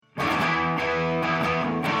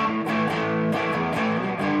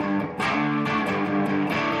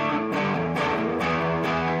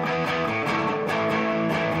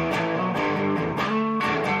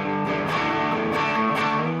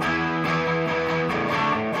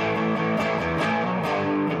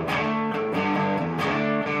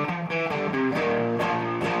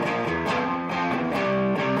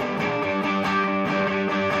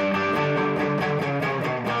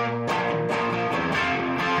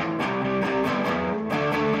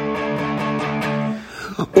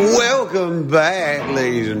Welcome back,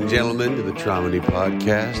 ladies and gentlemen, to the Traumedy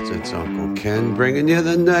Podcast. It's Uncle Ken bringing you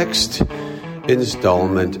the next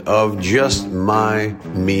installment of just my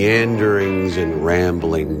meanderings and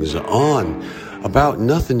ramblings on about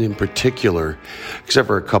nothing in particular, except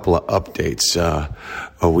for a couple of updates.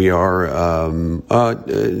 We are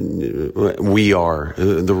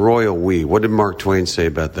the royal we. What did Mark Twain say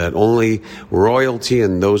about that? Only royalty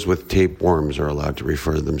and those with tapeworms are allowed to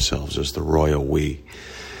refer to themselves as the royal we.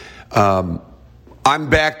 I'm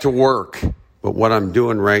back to work, but what I'm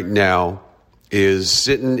doing right now is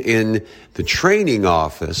sitting in the training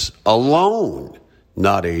office alone,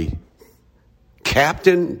 not a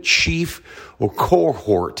captain, chief, or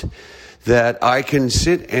cohort that I can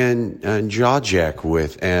sit and jaw jack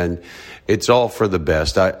with, and it's all for the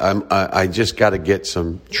best. I just got to get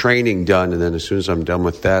some training done, and then as soon as I'm done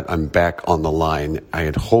with that, I'm back on the line. I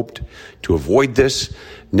had hoped to avoid this.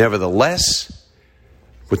 Nevertheless,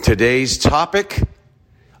 with today's topic,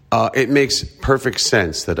 it makes perfect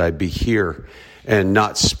sense that I be here and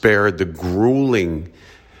not spare the grueling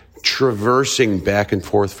traversing back and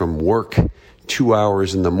forth from work, 2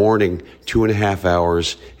 hours in the morning, 2.5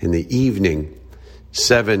 hours in the evening,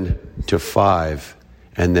 7 to 5,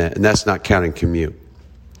 and that's not counting commute.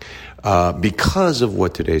 Because of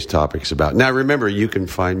what today's topic is about. Now, remember, you can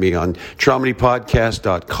find me on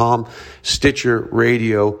TraumadyPodcast.com, Stitcher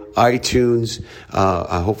Radio, iTunes,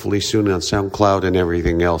 hopefully soon on SoundCloud and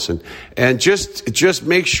everything else. And just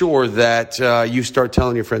make sure that you start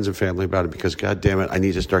telling your friends and family about it, because, God damn it, I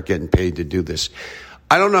need to start getting paid to do this.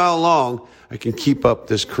 I don't know how long I can keep up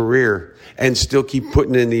this career and still keep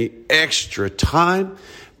putting in the extra time,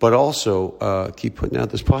 but also keep putting out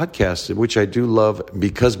this podcast, which I do love,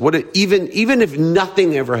 because even if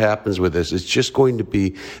nothing ever happens with this, it's just going to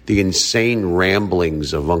be the insane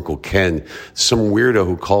ramblings of Uncle Ken, some weirdo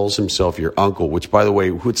who calls himself your uncle, which, by the way,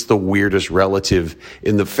 what's the weirdest relative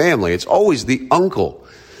in the family? It's always the uncle.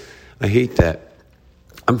 I hate that.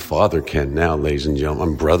 I'm Father Ken now, ladies and gentlemen.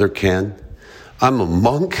 I'm Brother Ken. I'm a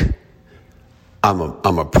monk. I'm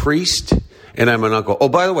a priest, and I'm an uncle. Oh,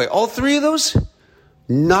 by the way, all three of those,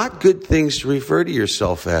 not good things to refer to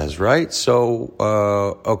yourself as, right? So,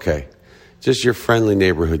 okay. Just your friendly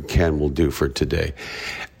neighborhood Ken will do for today.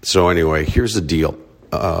 So anyway, here's the deal.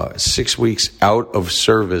 6 weeks out of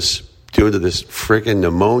service due to this freaking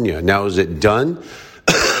pneumonia. Now, is it done?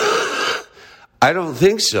 I don't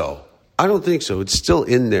think so. It's still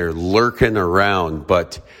in there lurking around.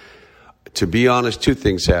 But to be honest, two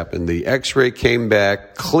things happened. The x-ray came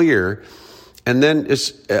back clear. And then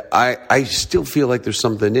I still feel like there's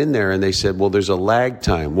something in there, and they said, well, there's a lag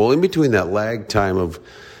time. Well, in between that lag time of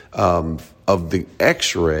the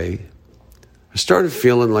X-ray, I started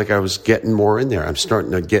feeling like I was getting more in there. I'm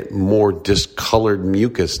starting to get more discolored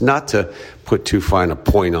mucus. Not to put too fine a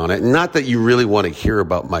point on it, not that you really want to hear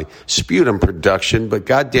about my sputum production, but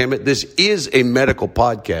God damn it, this is a medical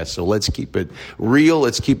podcast, so let's keep it real,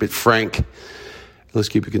 let's keep it frank. Let's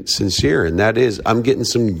keep it sincere, and that is, I'm getting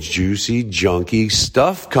some juicy, junky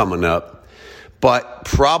stuff coming up, but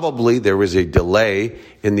probably there was a delay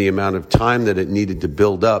in the amount of time that it needed to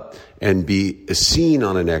build up and be seen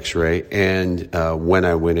on an x-ray, and when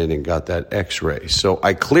I went in and got that x-ray. So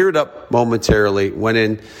I cleared up momentarily, went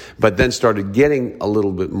in, but then started getting a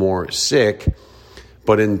little bit more sick,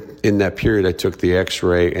 but in that period I took the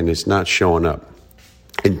x-ray, and it's not showing up.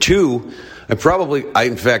 And two, in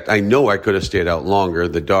fact, I know I could have stayed out longer.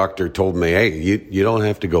 The doctor told me, hey, you don't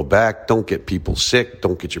have to go back. Don't get people sick.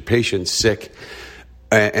 Don't get your patients sick.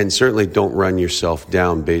 And certainly don't run yourself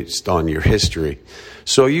down based on your history.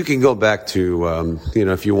 So you can go back to,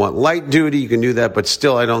 if you want light duty, you can do that. But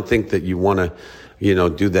still, I don't think that you want to,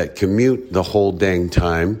 do that commute the whole dang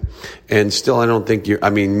time. And still, I don't think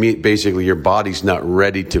basically your body's not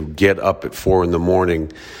ready to get up at 4 a.m,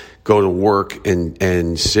 go to work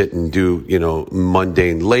and sit and do,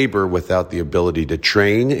 mundane labor without the ability to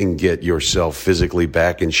train and get yourself physically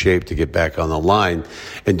back in shape to get back on the line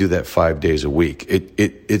and do that 5 days a week.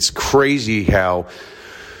 It's crazy how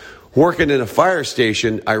working in a fire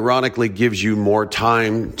station ironically gives you more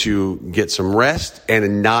time to get some rest,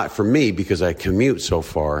 and not for me, because I commute so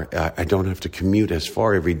far. I don't have to commute as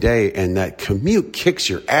far every day, and that commute kicks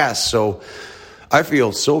your ass. So I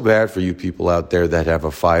feel so bad for you people out there that have a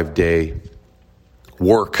 5-day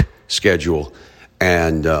work schedule,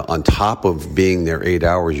 and on top of being there 8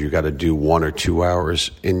 hours, you got to do 1 or 2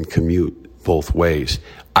 hours in commute both ways.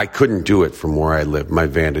 I couldn't do it from where I live, my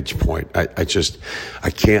vantage point. I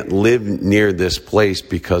can't live near this place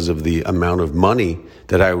because of the amount of money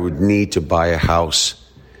that I would need to buy a house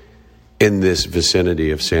in this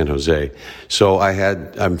vicinity of San Jose. So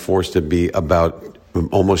I'm forced to be about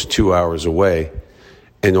almost 2 hours away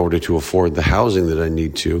in order to afford the housing that I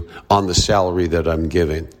need to on the salary that I'm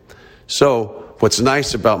giving. So what's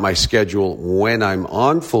nice about my schedule when I'm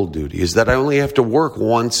on full duty is that I only have to work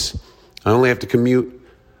once. I only have to commute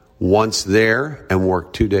once there and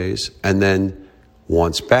work 2 days, and then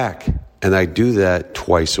once back. And I do that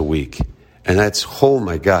twice a week. And that's, oh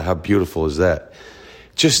my God, how beautiful is that?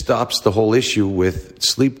 Just stops the whole issue with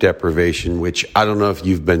sleep deprivation, which I don't know if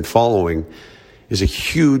you've been following, is a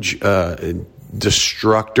huge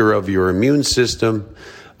destructor of your immune system,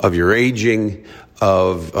 of your aging,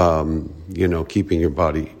 of keeping your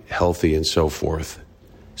body healthy and so forth.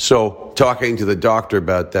 So talking to the doctor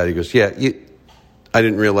about that, he goes, I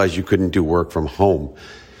didn't realize you couldn't do work from home.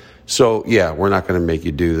 So yeah, we're not going to make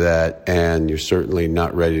you do that, and you're certainly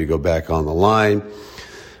not ready to go back on the line.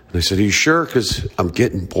 And I said, are you sure? Because I'm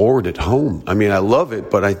getting bored at home. I mean, I love it,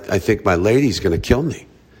 but I think my lady's going to kill me.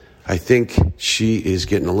 I think she is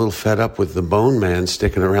getting a little fed up with the bone man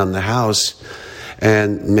sticking around the house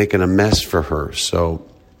and making a mess for her. So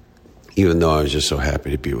even though I was just so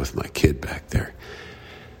happy to be with my kid back there.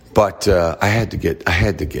 But I had to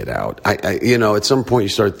get out. I at some point you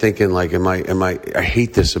start thinking like, I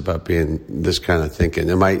hate this about being this kind of thinking.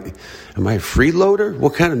 Am I a freeloader?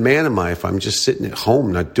 What kind of man am I if I'm just sitting at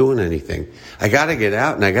home not doing anything? I got to get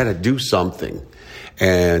out and I got to do something.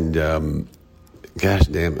 And gosh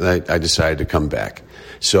damn, I decided to come back.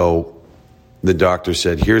 So the doctor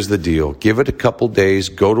said, here's the deal. Give it a couple days,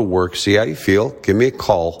 go to work, see how you feel. Give me a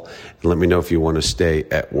call and let me know if you want to stay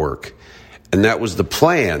at work. And that was the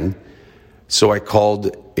plan. So I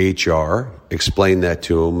called HR, explained that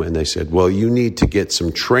to them, and they said, well, you need to get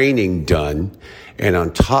some training done. And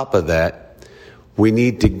on top of that, we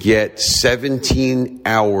need to get 17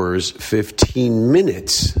 hours, 15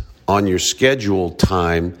 minutes on your scheduled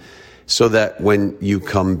time so that when you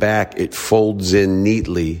come back, it folds in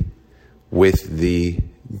neatly with the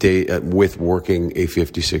day, with working a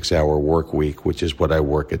 56-hour work week, which is what I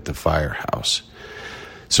work at the firehouse.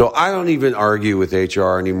 So I don't even argue with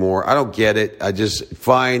HR anymore. I don't get it. I just,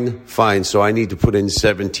 fine. So I need to put in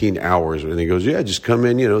 17 hours. And he goes, yeah, just come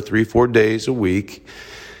in, 3-4 days a week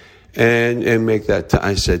and make that time.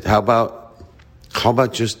 I said, how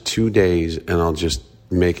about just 2 days and I'll just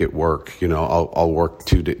make it work. I'll work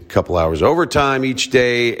couple hours overtime each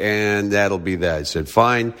day and that'll be that. I said,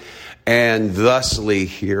 fine. And thusly,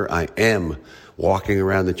 here I am walking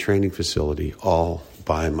around the training facility all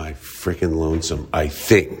by my freaking lonesome, I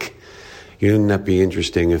think. Wouldn't that be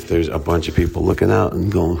interesting if there's a bunch of people looking out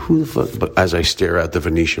and going, who the fuck? But as I stare out the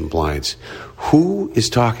Venetian blinds, who is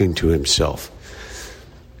talking to himself?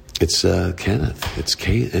 It's Kenneth. It's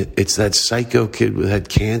Kate. It's that psycho kid who had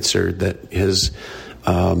cancer that is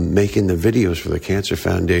making the videos for the Cancer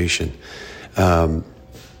Foundation. That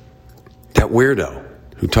weirdo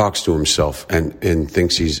who talks to himself and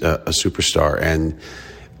thinks he's a superstar and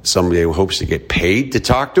somebody who hopes to get paid to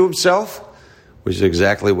talk to himself, which is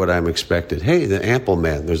exactly what I'm expected. Hey, the Ample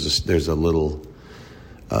Man. There's a little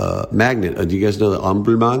magnet. Do you guys know the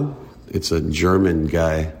Ampelmann? It's a German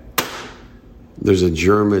guy. There's a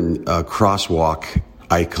German crosswalk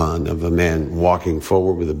icon of a man walking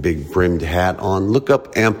forward with a big brimmed hat on. Look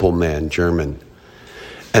up Ample Man, German.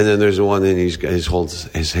 And then there's one that he holds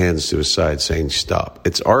his hands to his side saying, stop.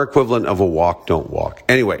 It's our equivalent of a walk, don't walk.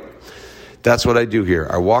 Anyway. That's what I do here.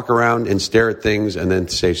 I walk around and stare at things and then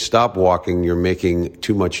say, stop walking. You're making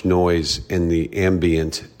too much noise in the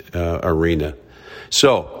ambient arena.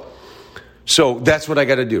 So that's what I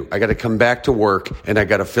got to do. I got to come back to work and I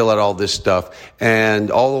got to fill out all this stuff. And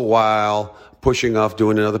all the while pushing off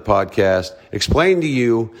doing another podcast, explain to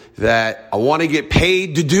you that I want to get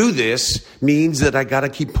paid to do this means that I got to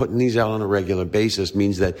keep putting these out on a regular basis,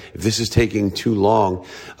 means that if this is taking too long,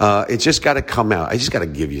 it's just got to come out. I just got to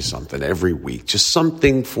give you something every week, just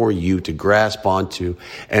something for you to grasp onto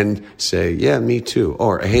and say, yeah, me too.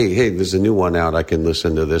 Or, hey, there's a new one out. I can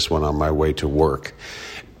listen to this one on my way to work.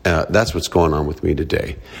 That's what's going on with me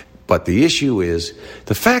today. But the issue is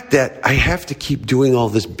the fact that I have to keep doing all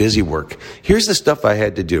this busy work. Here's the stuff I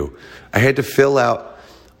had to do. I had to fill out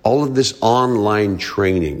all of this online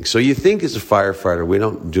training. So you think as a firefighter, we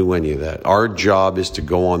don't do any of that. Our job is to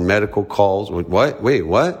go on medical calls. What? Wait,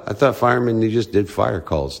 what? I thought firemen, they just did fire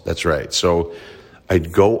calls. That's right. So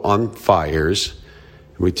I'd go on fires.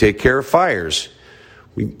 We take care of fires.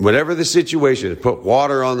 Whatever the situation, put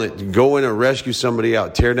water on it, go in and rescue somebody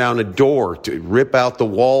out, tear down a door, to rip out the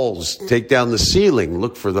walls, take down the ceiling,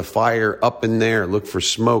 look for the fire up in there, look for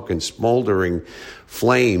smoke and smoldering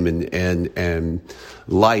flame and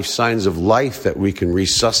life, signs of life that we can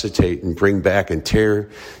resuscitate and bring back and tear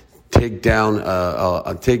take down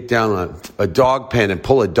a dog pen and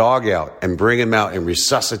pull a dog out and bring him out and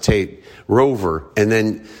resuscitate Rover, and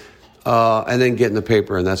then get in the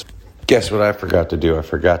paper. And that's, guess what I forgot to do? I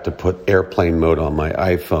forgot to put airplane mode on my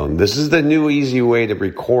iPhone. This is the new easy way to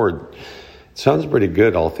record. It sounds pretty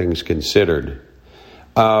good, all things considered.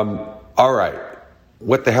 All right.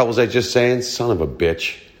 What the hell was I just saying? Son of a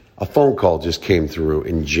bitch. A phone call just came through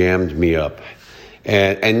and jammed me up.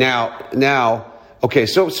 And now, okay,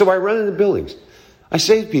 so I run into buildings. I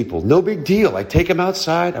save people. No big deal. I take them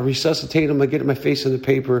outside. I resuscitate them. I get my face in the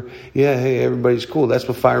paper. Yeah, hey, everybody's cool. That's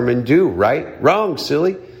what firemen do, right? Wrong,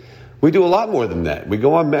 silly. We do a lot more than that. We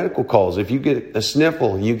go on medical calls. If you get a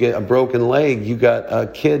sniffle, you get a broken leg, you got a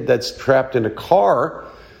kid that's trapped in a car,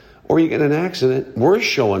 or you get an accident, we're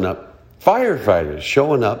showing up. Firefighters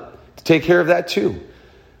showing up to take care of that too.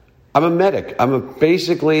 I'm a medic.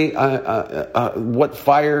 Basically what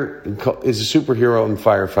fire is a superhero in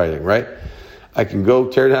firefighting, right? I can go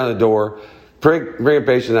tear down a door, bring a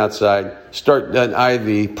patient outside, start an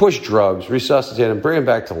IV, push drugs, resuscitate them, bring them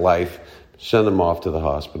back to life, send them off to the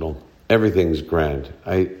hospital. Everything's grand.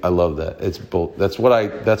 I love that. That's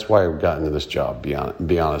why I got into this job.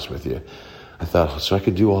 Be honest with you. I thought, so I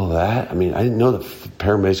could do all that? I mean, I didn't know that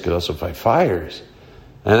paramedics could also fight fires.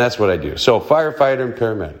 And that's what I do. So firefighter and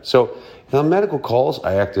paramedic. So on medical calls,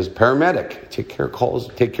 I act as paramedic. Take care of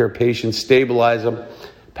calls, take care of patients, stabilize them,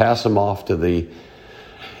 pass them off to the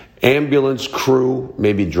ambulance crew,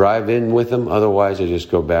 maybe drive in with them. Otherwise, I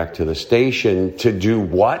just go back to the station to do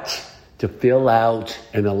what? To fill out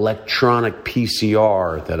an electronic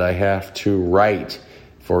PCR that I have to write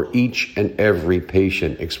for each and every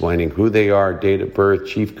patient, explaining who they are, date of birth,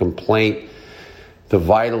 chief complaint, the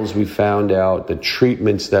vitals we found out, the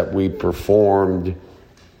treatments that we performed,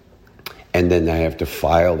 and then I have to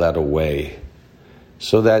file that away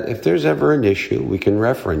so that if there's ever an issue, we can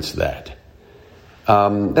reference that.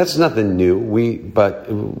 That's nothing new. But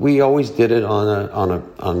we always did it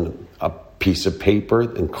on a piece of paper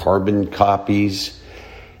and carbon copies,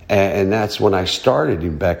 and that's when I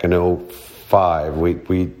started back in 2005.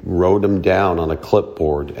 We wrote them down on a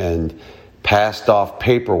clipboard and passed off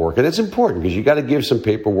paperwork. And it's important because you got to give some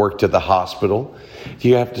paperwork to the hospital.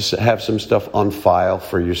 You have to have some stuff on file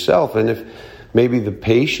for yourself. And if maybe the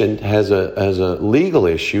patient has a legal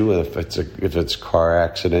issue, if it's a car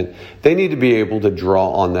accident, they need to be able to draw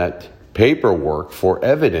on that paperwork for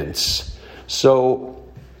evidence. So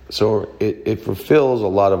it fulfills a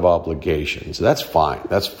lot of obligations. That's fine.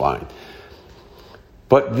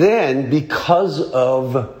 But then, because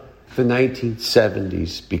of the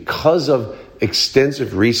 1970s, because of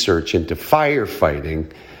extensive research into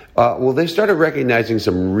firefighting, they started recognizing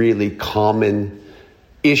some really common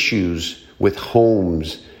issues with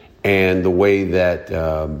homes and the way that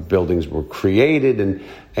buildings were created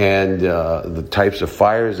and the types of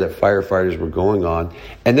fires that firefighters were going on.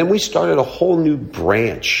 And then we started a whole new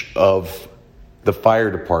branch of the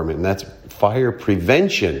fire department, and that's fire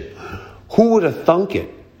prevention. Who would have thunk it?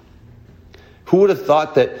 Who would have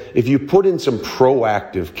thought that if you put in some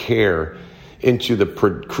proactive care into the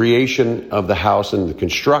creation of the house and the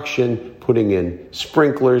construction, putting in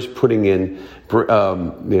sprinklers, putting in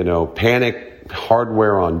panic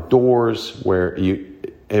hardware on doors, where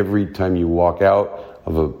every time you walk out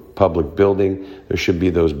of a public building, there should be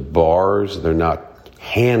those bars. They're not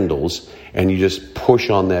handles, and you just push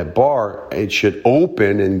on that bar. It should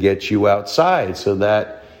open and get you outside, so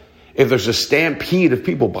that if there's a stampede of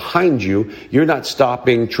people behind you, you're not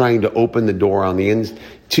stopping trying to open the door on the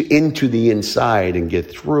into the inside and get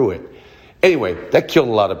through it. Anyway, that killed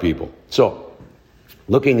a lot of people. So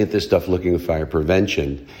looking at this stuff, looking at fire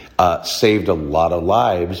prevention, saved a lot of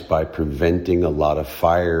lives by preventing a lot of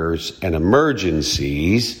fires and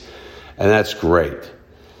emergencies. And that's great.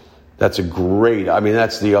 That's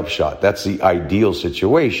the upshot. That's the ideal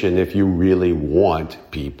situation if you really want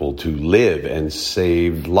people to live and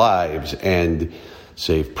save lives and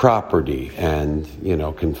save property and,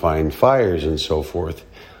 confine fires and so forth.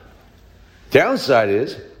 Downside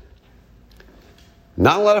is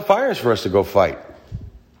not a lot of fires for us to go fight.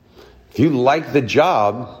 If you like the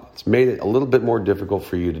job, it's made it a little bit more difficult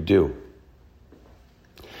for you to do.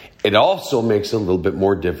 It also makes it a little bit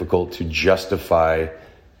more difficult to justify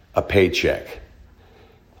a paycheck.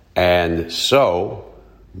 And so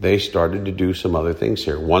they started to do some other things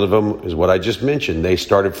here. One of them is what I just mentioned. They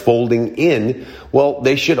started folding in,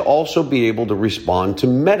 they should also be able to respond to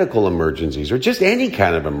medical emergencies or just any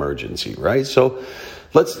kind of emergency, right? So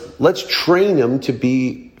let's train them to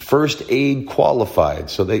be first aid qualified.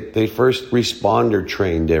 So they first responder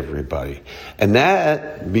trained everybody. And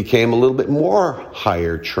that became a little bit more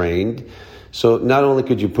higher trained So not only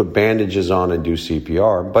could you put bandages on and do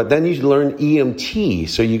CPR, but then you learn EMT,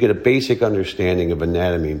 so you get a basic understanding of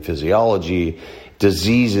anatomy and physiology,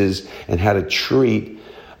 diseases, and how to treat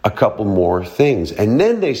a couple more things. And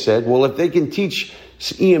then they said, well, if they can teach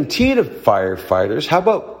EMT to firefighters, how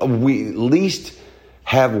about we at least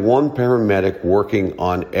have one paramedic working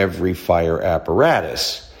on every fire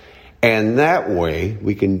apparatus? And that way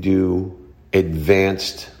we can do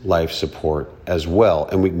advanced life support as well.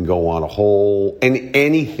 And we can go on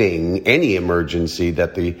any emergency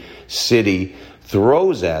that the city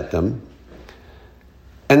throws at them.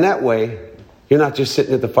 And that way, you're not just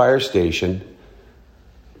sitting at the fire station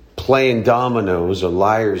playing dominoes or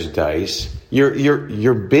liar's dice.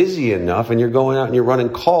 You're busy enough and you're going out and you're running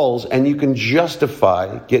calls and you can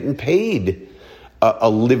justify getting paid a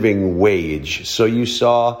living wage. So you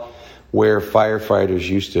saw where firefighters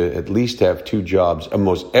used to at least have two jobs.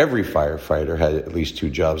 Almost every firefighter had at least two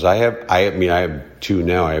jobs. I have two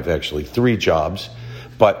now. I have actually three jobs,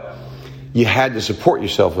 but you had to support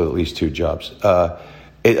yourself with at least two jobs.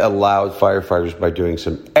 It allowed firefighters, by doing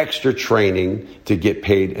some extra training, to get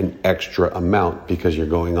paid an extra amount because you're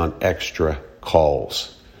going on extra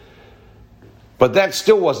calls. But that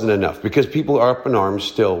still wasn't enough, because people are up in arms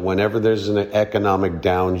still. Whenever there's an economic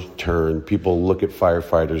downturn, people look at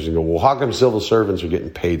firefighters and go, well, how come civil servants are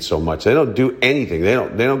getting paid so much? They don't do anything.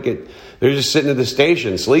 They're just sitting at the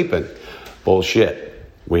station sleeping. Bullshit.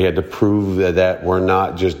 We had to prove that we're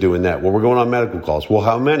not just doing that. Well, we're going on medical calls. Well,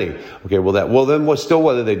 how many? Okay, then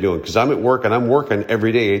what are they doing? Because I'm at work and I'm working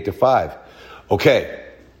every day 8 to 5. Okay.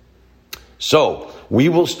 So we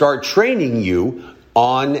will start training you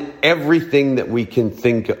on everything that we can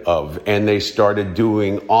think of. And they started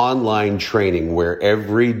doing online training where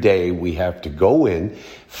every day we have to go in,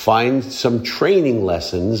 find some training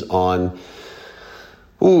lessons on,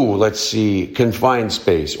 confined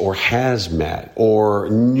space or hazmat or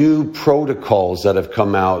new protocols that have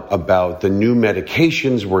come out about the new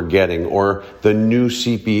medications we're getting or the new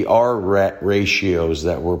CPR ratios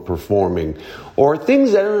that we're performing, or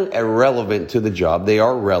things that are irrelevant to the job. They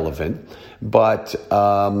are relevant, but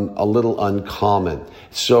a little uncommon.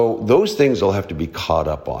 So those things will have to be caught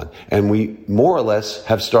up on. And we more or less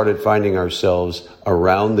have started finding ourselves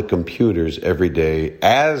around the computers every day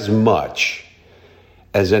as much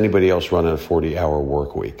as anybody else running a 40-hour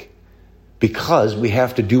work week. Because we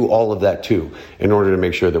have to do all of that too in order to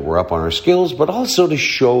make sure that we're up on our skills, but also to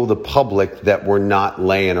show the public that we're not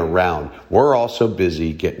laying around. We're also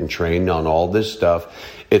busy getting trained on all this stuff.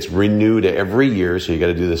 It's renewed every year, so you got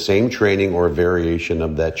to do the same training or a variation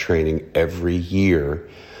of that training every year,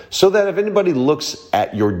 so that if anybody looks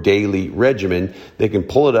at your daily regimen, they can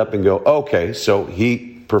pull it up and go, okay, so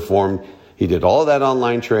he did all of that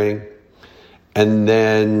online training, and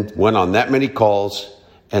then went on that many calls,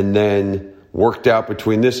 and then worked out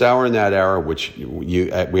between this hour and that hour, which we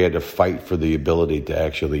had to fight for the ability to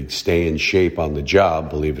actually stay in shape on the job,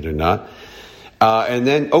 believe it or not. And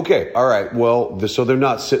then, okay, all right, well, so they're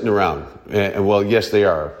not sitting around. And well, yes, they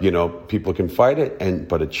are. People can fight it,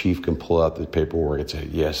 but a chief can pull out the paperwork and say,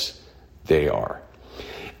 yes, they are.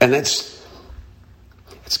 And it's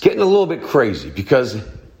getting a little bit crazy, because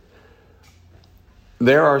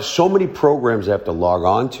there are so many programs I have to log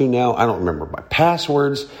on to now. I don't remember my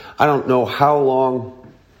passwords. I don't know how long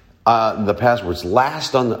the passwords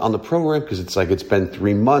last on the program, because it's been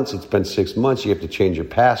 3 months, it's been 6 months. You have to change your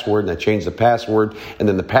password, and I change the password, and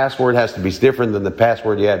then the password has to be different than the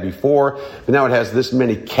password you had before. But now it has this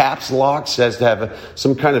many caps locks. It has to have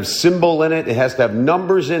some kind of symbol in it. It has to have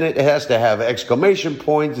numbers in it. It has to have exclamation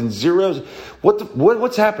points and zeros.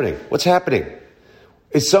 What's happening? What's happening?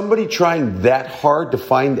 Is somebody trying that hard to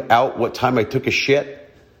find out what time I took a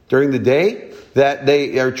shit during the day, that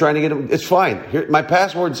they are trying to get them? It's fine. Here, my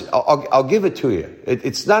passwords, I'll give it to you.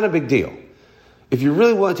 It's not a big deal. If you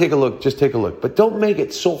really want to take a look, just take a look. But don't make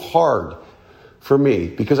it so hard for me,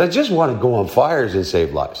 because I just want to go on fires and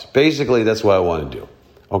save lives. Basically, that's what I want to do.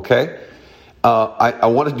 Okay? I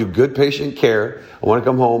want to do good patient care. I want to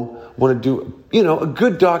come home. I want to do, a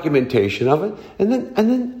good documentation of it. And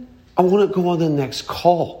then I want to go on the next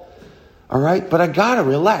call. All right? But I got to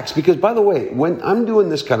relax, because, by the way, when I'm doing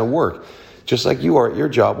this kind of work, just like you are at your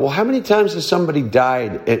job, well, how many times has somebody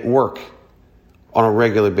died at work on a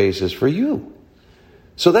regular basis for you?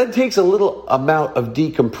 So that takes a little amount of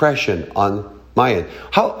decompression on my end.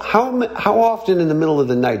 How often in the middle of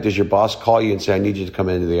the night does your boss call you and say, I need you to come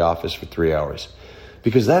into the office for 3 hours?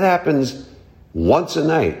 Because that happens once a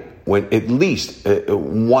night, when at least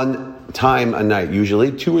one time a night,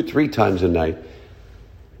 usually 2 or 3 times a night,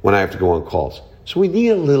 when I have to go on calls. So we need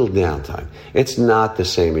a little downtime. It's not the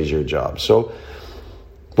same as your job. So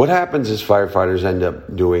what happens is firefighters end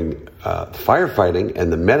up doing firefighting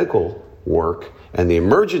and the medical work and the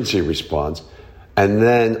emergency response, and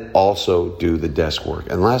then also do the desk work.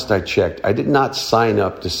 And last I checked, I did not sign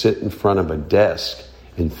up to sit in front of a desk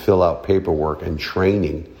and fill out paperwork and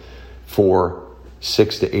training for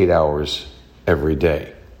 6 to 8 hours every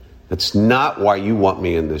day. That's not why you want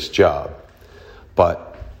me in this job,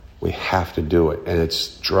 but we have to do it. And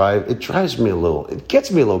it drives me a little, it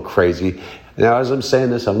gets me a little crazy. Now, as I'm saying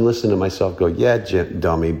this, I'm listening to myself go, yeah,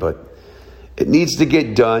 dummy, but it needs to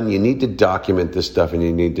get done. You need to document this stuff, and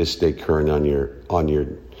you need to stay current on your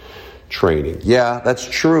training. Yeah, that's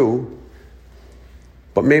true.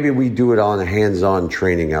 But maybe we do it on a hands-on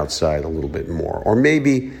training outside a little bit more. Or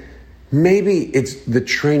maybe it's the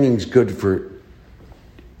training's good for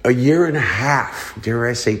a year and a half, dare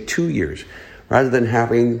I say 2 years, rather than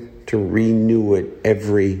having to renew it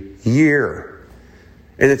every year.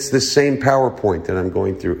 And it's the same PowerPoint that I'm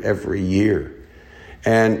going through every year.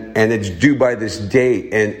 And it's due by this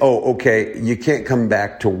date. And, okay, you can't come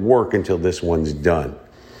back to work until this one's done,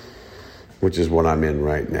 which is what I'm in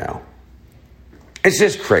right now. It's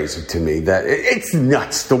just crazy to me that it's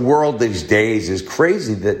nuts. The world these days is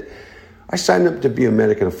crazy that I signed up to be a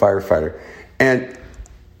medic and a firefighter. And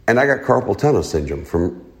I got carpal tunnel syndrome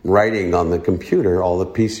from writing on the computer all the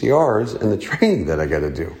PCRs and the training that I got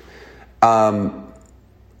to do.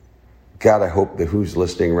 God, I hope that who's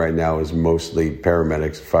listening right now is mostly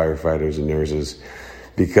paramedics, firefighters, and nurses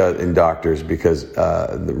and doctors, because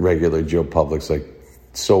the regular Joe public's like,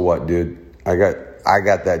 so what, dude? I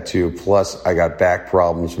got that too. Plus, I got back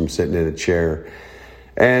problems from sitting in a chair,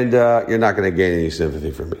 and you're not going to gain any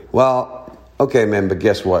sympathy from me. Well, okay, man, but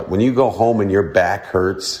guess what? When you go home and your back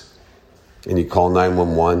hurts, and you call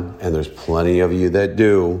 911, and there's plenty of you that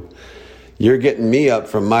do, you're getting me up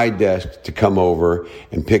from my desk to come over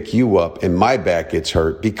and pick you up, and my back gets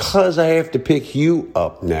hurt because I have to pick you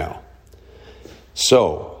up now.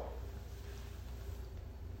 So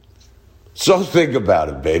think about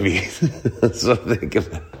it, baby. So think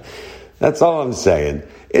about it. That's all I'm saying.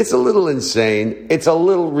 It's a little insane. It's a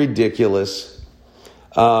little ridiculous.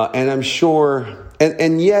 And I'm sure,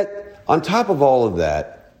 and yet, on top of all of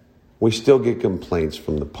that, we still get complaints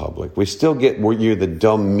from the public. We still get, you're the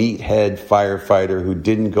dumb meathead firefighter who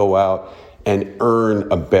didn't go out and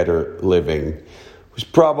earn a better living, who's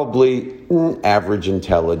probably average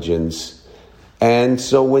intelligence. And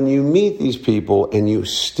so when you meet these people and you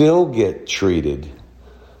still get treated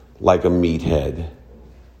like a meathead,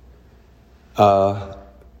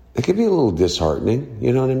 it can be a little disheartening,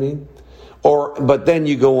 you know what I mean? But then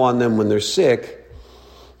you go on them when they're sick,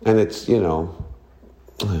 and it's,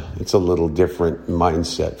 it's a little different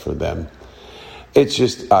mindset for them. It's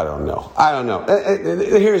just, I don't know.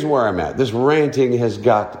 Here's where I'm at. This ranting has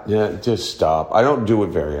got to stop. I don't do it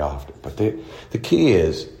very often. But the key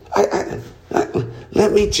is,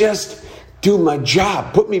 let me just do my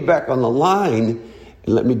job. Put me back on the line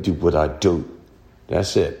and let me do what I do.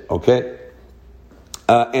 That's it, okay?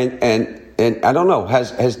 And I don't know,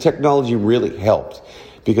 has technology really helped?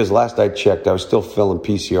 Because last I checked, I was still filling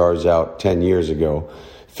PCRs out 10 years ago,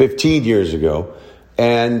 15 years ago,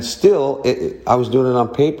 and still, I was doing it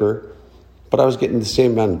on paper, but I was getting the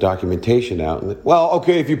same amount of documentation out. And, well,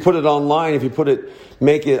 okay, if you put it online,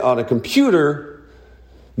 make it on a computer,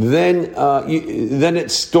 then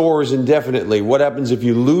it stores indefinitely. What happens if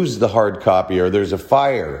you lose the hard copy or there's a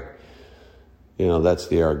fire? That's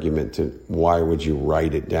the argument to why would you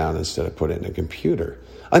write it down instead of put it in a computer?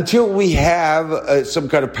 Until we have some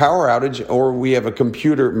kind of power outage, or we have a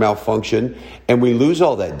computer malfunction and we lose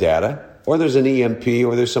all that data, or there's an EMP,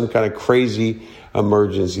 or there's some kind of crazy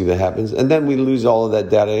emergency that happens, and then we lose all of that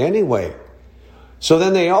data anyway. So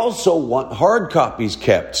then they also want hard copies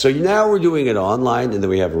kept. So now we're doing it online, and then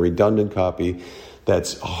we have a redundant copy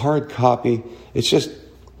that's a hard copy. It's just,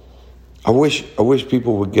 I wish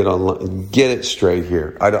people would get online, get it straight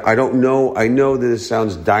here. I don't know. I know that it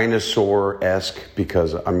sounds dinosaur-esque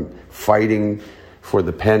because I'm fighting for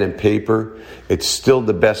the pen and paper. It's still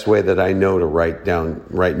the best way that I know to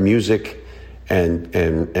write music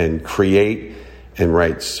and create and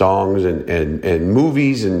write songs and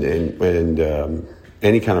movies and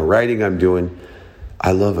any kind of writing I'm doing.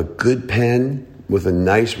 I love a good pen with a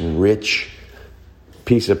nice, rich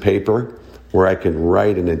piece of paper where I can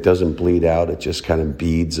write and it doesn't bleed out. It just kind of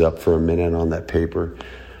beads up for a minute on that paper.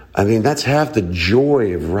 I mean, that's half the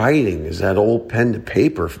joy of writing, is that old pen to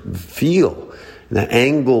paper feel, and the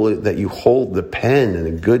angle that you hold the pen and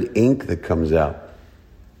the good ink that comes out.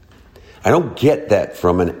 I don't get that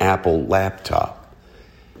from an Apple laptop.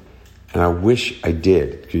 And I wish I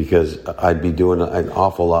did, because I'd be doing an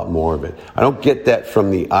awful lot more of it. I don't get that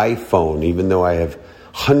from the iPhone, even though I have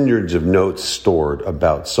hundreds of notes stored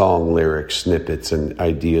about song lyrics, snippets, and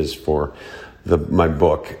ideas for my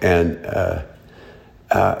book. And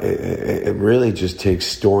it really just takes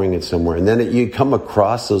storing it somewhere. And then you come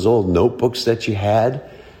across those old notebooks that you had.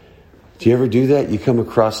 Do you ever do that? You come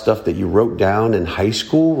across stuff that you wrote down in high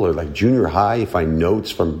school or like junior high. You find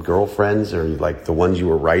notes from girlfriends or like the ones you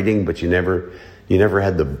were writing, but you never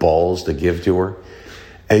had the balls to give to her.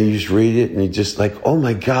 And you just read it and you're just like, oh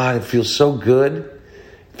my God, it feels so good.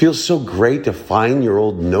 It feels so great to find your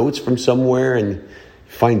old notes from somewhere and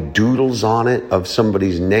find doodles on it of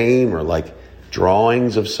somebody's name or like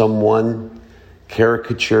drawings of someone,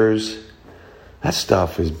 caricatures. That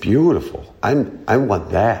stuff is beautiful. I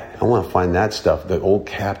want that. I want to find that stuff, the old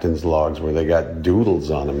captain's logs where they got doodles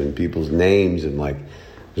on them and people's names and like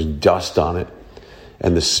there's dust on it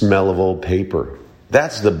and the smell of old paper.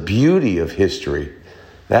 That's the beauty of history.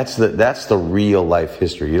 That's the real life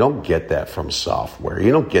history. You don't get that from software.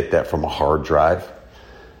 You don't get that from a hard drive.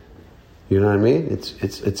 You know what I mean?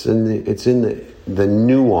 It's in the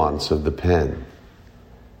nuance of the pen.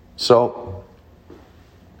 So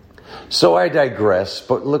I digress,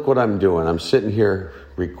 but look what I'm doing. I'm sitting here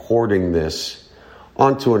recording this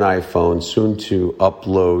onto an iPhone, soon to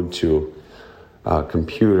upload to a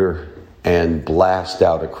computer and blast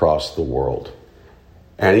out across the world.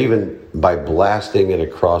 And even by blasting it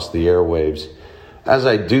across the airwaves, as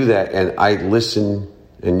I do that and I listen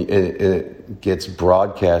and it gets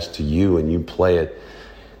broadcast to you and you play it,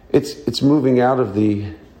 it's moving out of the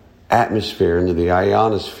atmosphere into the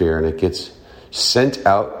ionosphere and it gets sent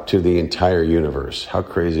out to the entire universe. How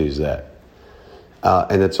crazy is that?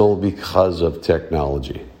 And it's all because of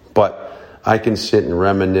technology. But I can sit and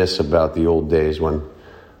reminisce about the old days when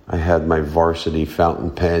I had my varsity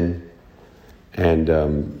fountain pen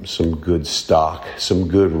and some good stock, some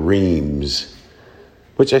good reams,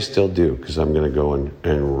 which I still do because I'm going to go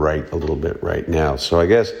and write a little bit right now. So I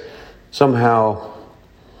guess someday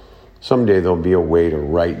there'll be a way to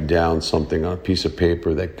write down something on a piece of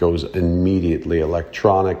paper that goes immediately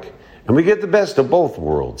electronic. And we get the best of both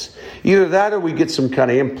worlds. Either that or we get some kind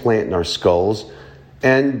of implant in our skulls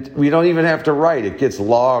and we don't even have to write. It gets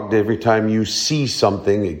logged every time you see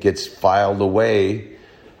something. It gets filed away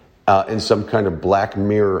in some kind of Black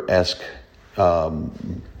Mirror-esque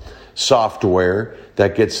software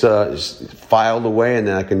that gets filed away, and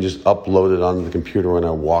then I can just upload it onto the computer when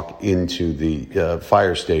I walk into the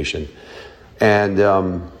fire station. And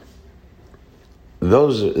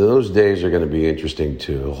those days are going to be interesting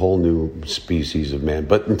too, a whole new species of man.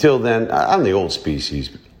 But until then, I'm the old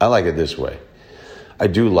species. I like it this way. I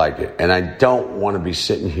do like it. And I don't want to be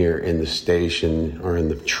sitting here in the station or in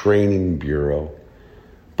the training bureau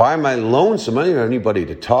by my lonesome. I don't have anybody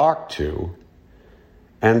to talk to.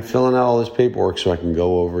 And filling out all this paperwork so I can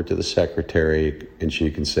go over to the secretary and she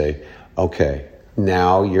can say, okay,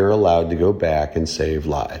 now you're allowed to go back and save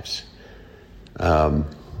lives.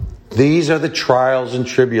 These are the trials and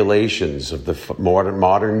tribulations of the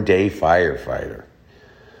modern day firefighter.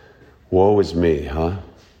 Woe is me, huh?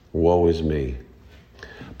 Woe is me.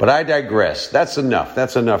 But I digress. That's enough.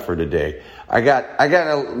 That's enough for today. I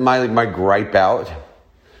got my gripe out.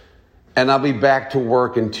 And I'll be back to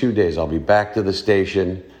work in 2 days. I'll be back to the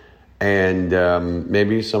station. And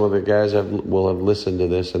maybe some of the guys will have listened to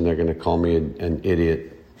this and they're going to call me an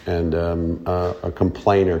idiot and a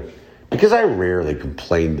complainer. Because I rarely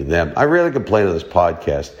complain to them. I rarely complain on this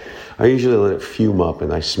podcast. I usually let it fume up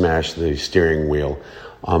and I smash the steering wheel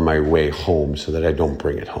on my way home so that I don't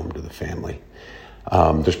bring it home to the family.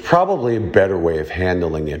 There's probably a better way of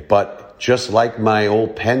handling it, but just like my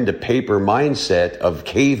old pen to paper mindset of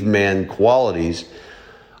caveman qualities,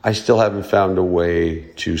 I still haven't found a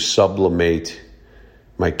way to sublimate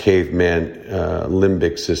my caveman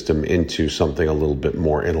limbic system into something a little bit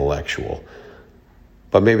more intellectual.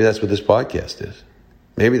 But maybe that's what this podcast is.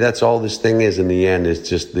 Maybe that's all this thing is in the end, is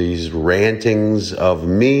just these rantings of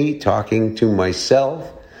me talking to myself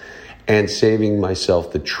and saving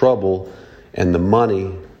myself the trouble and the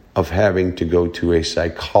money of having to go to a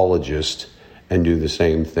psychologist and do the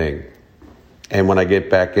same thing. And when I get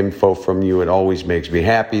back info from you, it always makes me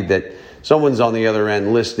happy that someone's on the other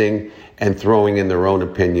end listening and throwing in their own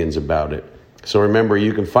opinions about it. So remember,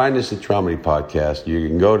 you can find us at Traumedy Podcast. You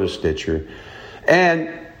can go to Stitcher. And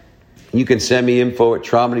you can send me info at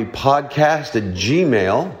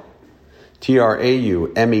traumedypodcast@gmail.com.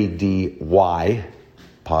 TRAUMEDY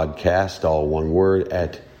podcast, all one word,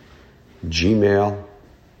 at Gmail.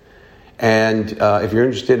 And if you're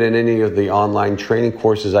interested in any of the online training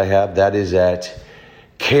courses I have, that is at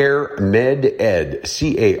Care Med Ed,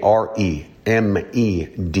 CareMedEd,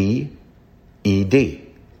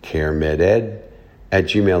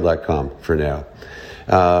 careMedEd@gmail.com for now.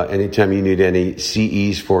 Anytime you need any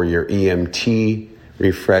CEs for your EMT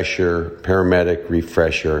refresher, paramedic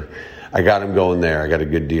refresher, I got them going there. I got a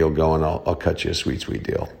good deal going. I'll cut you a sweet, sweet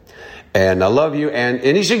deal. And I love you. And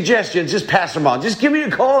any suggestions, just pass them on. Just give me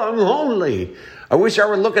a call. I'm lonely. I wish I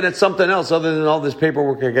were looking at something else other than all this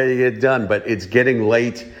paperwork I got to get done. But it's getting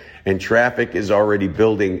late and traffic is already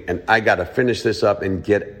building. And I got to finish this up and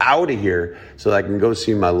get out of here so that I can go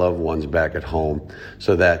see my loved ones back at home.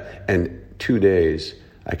 So that in 2 days,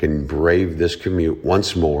 I can brave this commute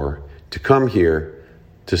once more to come here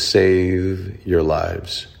to save your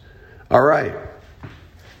lives. All right.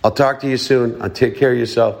 I'll talk to you soon. I'll take care of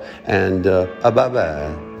yourself. And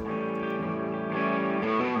bye-bye.